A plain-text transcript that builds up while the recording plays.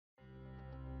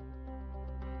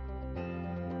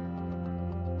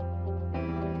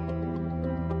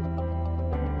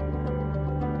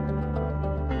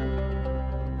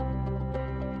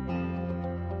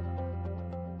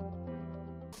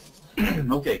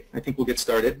Okay, I think we'll get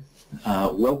started.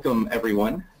 Welcome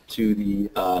everyone to the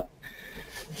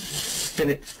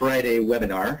Finit Friday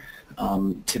webinar.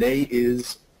 Today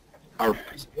our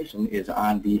presentation is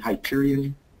on the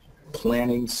Hyperion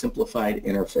Planning Simplified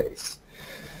interface.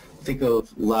 I think a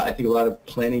lot of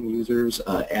planning users,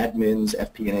 admins,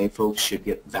 FP&A folks should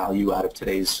get value out of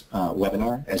today's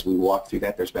webinar. As we walk through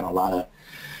that, there's been a lot of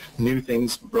new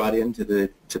things brought into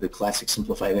the classic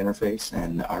simplified interface,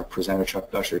 and our presenter Chuck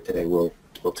Usher today will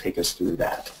take us through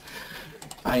that.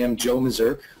 I am Joe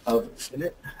Mazurk of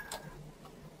Finit,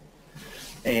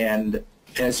 and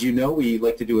as you know, we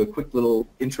like to do a quick little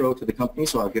intro to the company,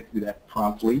 so I'll get through that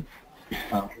promptly.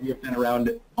 We have been around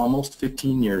almost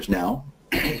 15 years now.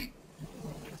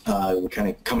 We're kind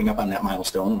of coming up on that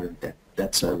milestone.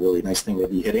 That's a really nice thing to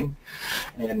be hitting,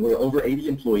 and we're over 80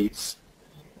 employees.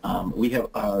 We have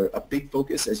a big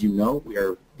focus, as you know. We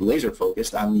are laser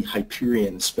focused on the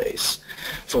Hyperion space,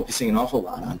 focusing an awful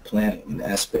lot on planning in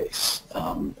that space,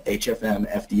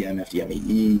 HFM, FDM,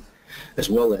 FDMEE, as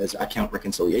well as Account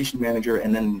Reconciliation Manager,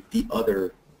 and then the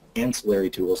other ancillary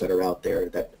tools that are out there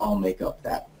that all make up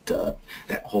that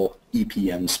whole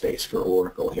EPM space for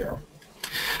Oracle here.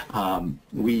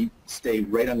 We stay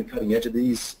right on the cutting edge of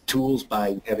these tools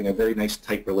by having a very nice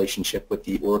tight relationship with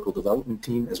the Oracle development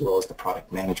team as well as the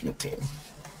product management team.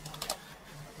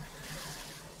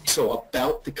 So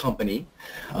about the company,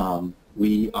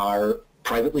 we are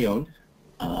privately owned.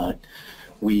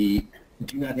 We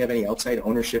do not have any outside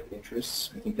ownership interests.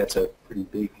 I think that's a pretty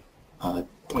big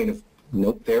point of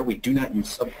note there. We do not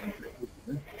use subcontractors.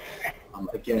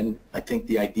 Again, I think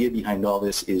the idea behind all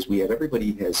this is we have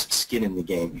everybody has skin in the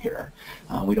game here.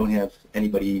 We don't have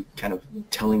anybody kind of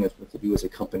telling us what to do as a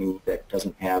company that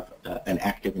doesn't have an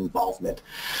active involvement.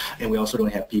 And we also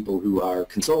don't have people who are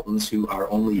consultants who are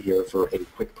only here for a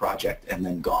quick project and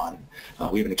then gone.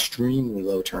 We have an extremely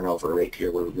low turnover rate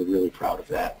here. We're really proud of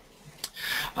that.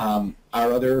 Our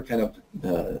other kind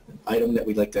of item that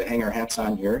we'd like to hang our hats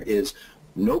on here is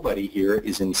nobody here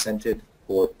is incented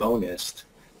or bonused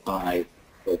by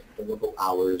like billable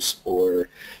hours or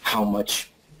how much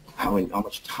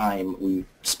time we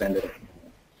spend it.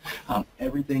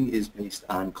 Everything is based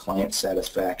on client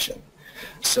satisfaction.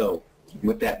 So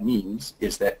what that means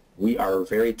is that we are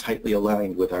very tightly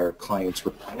aligned with our clients'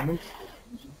 requirements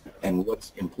and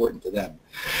what's important to them.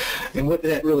 And what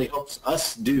that really helps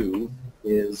us do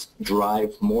is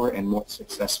drive more and more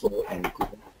successful and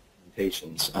growing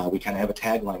implementations. We kind of have a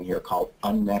tagline here called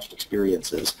Unmatched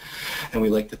Experiences, and we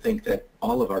like to think that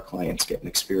all of our clients get an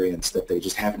experience that they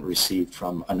just haven't received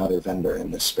from another vendor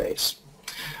in this space.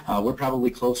 We're probably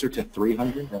closer to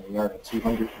 300 than we are to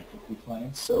 250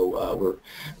 clients, so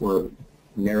we're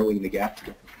narrowing the gap to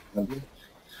get to 300.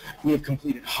 We have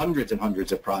completed hundreds and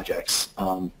hundreds of projects.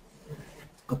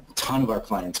 A ton of our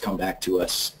clients come back to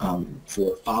us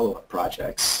for follow-up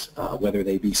projects, whether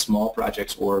they be small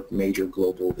projects or major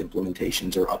global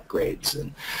implementations or upgrades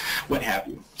and what have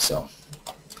you. So,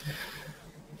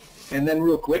 and then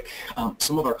real quick,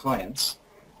 some of our clients,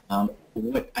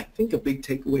 what I think a big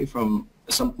takeaway from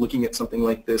looking at something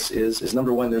like this is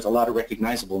number one, there's a lot of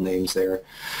recognizable names there,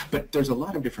 but there's a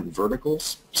lot of different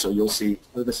verticals. So you'll see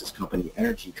services company,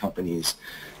 energy companies,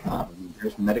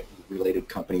 there's medical related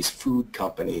companies, food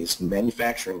companies,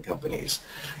 manufacturing companies.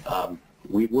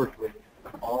 We've worked with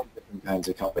all different kinds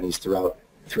of companies throughout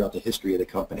the history of the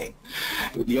company.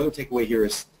 The other takeaway here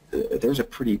is there's a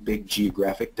pretty big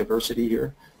geographic diversity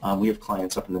here. We have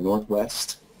clients up in the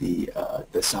Northwest, the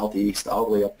Southeast, all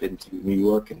the way up into New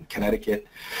York and Connecticut,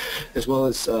 as well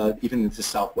as even into the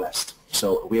Southwest.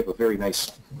 So we have a very nice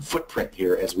footprint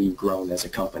here as we've grown as a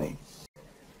company.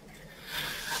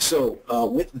 So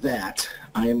with that,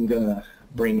 I am going to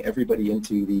bring everybody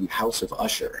into the house of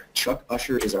Usher. Chuck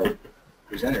Usher is our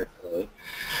presenter today.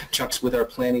 Chuck's with our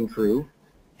planning crew,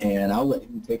 and I'll let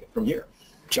him take it from here.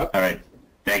 Chuck? All right.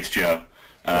 Thanks, Joe.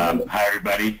 Hi,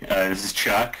 everybody. This is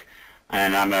Chuck,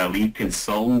 and I'm a lead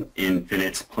consultant in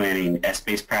Finit's planning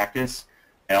S-based practice.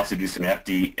 I also do some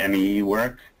FDME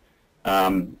work.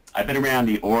 I've been around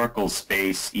the Oracle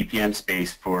space, EPM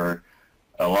space, for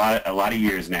a lot of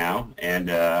years now,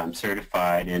 and I'm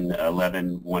certified in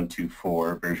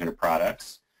 11.124 version of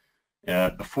products.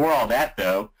 Before all that,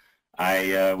 though,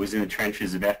 I was in the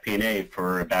trenches of FP&A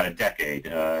for about a decade.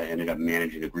 Ended up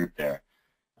managing a group there.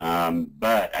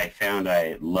 But I found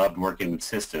I loved working with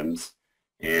systems,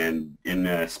 and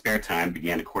in spare time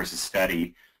began a course of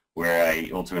study where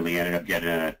I ultimately ended up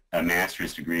getting a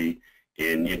master's degree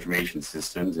in information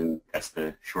systems, and that's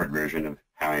the short version of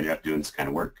how I ended up doing this kind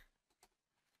of work.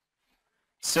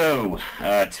 So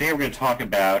today we're going to talk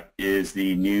about is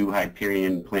the new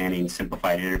Hyperion Planning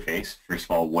Simplified interface. First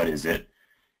of all, what is it?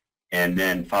 And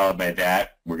then followed by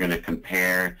that, we're going to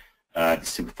compare the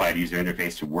simplified user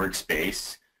interface to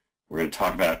Workspace. We're going to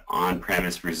talk about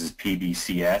on-premise versus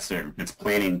PBCS, or it's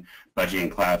Planning,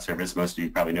 Budgeting, Cloud Service. Most of you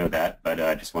probably know that, but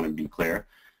I just want to be clear.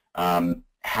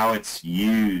 How it's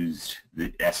used,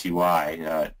 the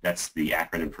SUI, that's the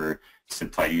acronym for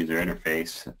Simplified User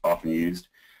Interface, often used.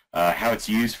 How it's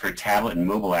used for tablet and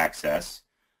mobile access,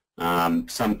 some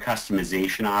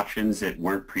customization options that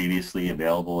weren't previously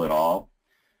available at all,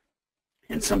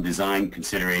 and some design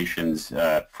considerations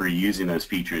for using those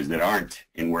features that aren't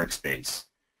in Workspace.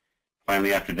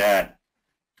 Finally, after that,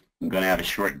 I'm going to have a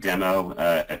short demo,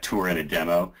 a tour and a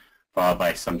demo, followed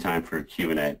by some time for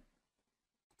Q&A.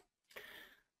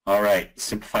 All right,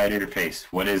 simplified interface,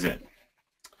 what is it?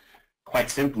 Quite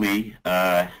simply,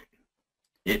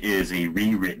 it is a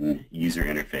rewritten user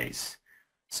interface.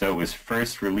 So it was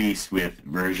first released with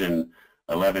version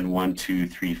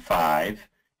 11.1.2.3.5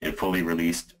 and fully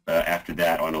released after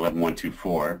that on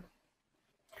 11.1.2.4.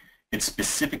 It's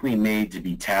specifically made to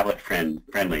be tablet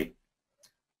friendly,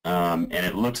 and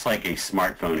it looks like a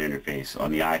smartphone interface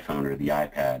on the iPhone or the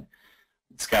iPad.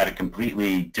 It's got a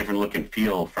completely different look and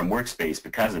feel from Workspace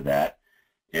because of that,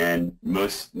 and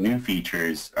most new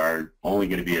features are only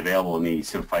going to be available in the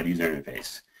simplified user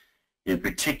interface. In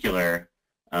particular,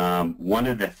 one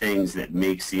of the things that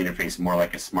makes the interface more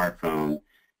like a smartphone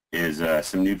is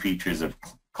some new features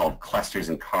called clusters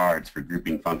and cards for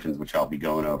grouping functions, which I'll be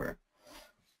going over.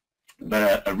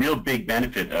 But a real big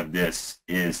benefit of this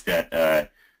is that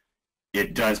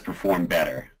it does perform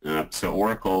better. So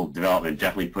Oracle development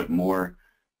definitely put more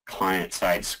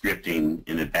client-side scripting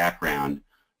in the background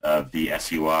of the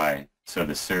SUI, so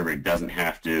the server doesn't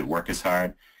have to work as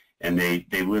hard, and they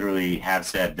literally have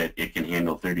said that it can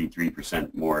handle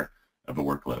 33% more of a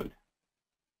workload.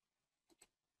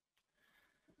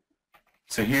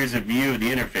 So here's a view of the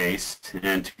interface,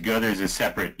 and to go there's a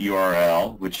separate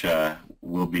URL which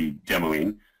we'll be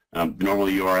demoing. The normal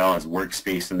URL has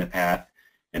Workspace in the path,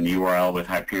 and the URL with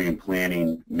Hyperion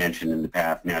Planning mentioned in the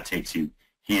path now takes you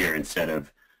here instead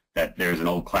of that. There's an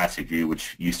old classic view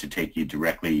which used to take you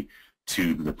directly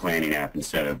to the planning app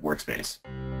instead of Workspace.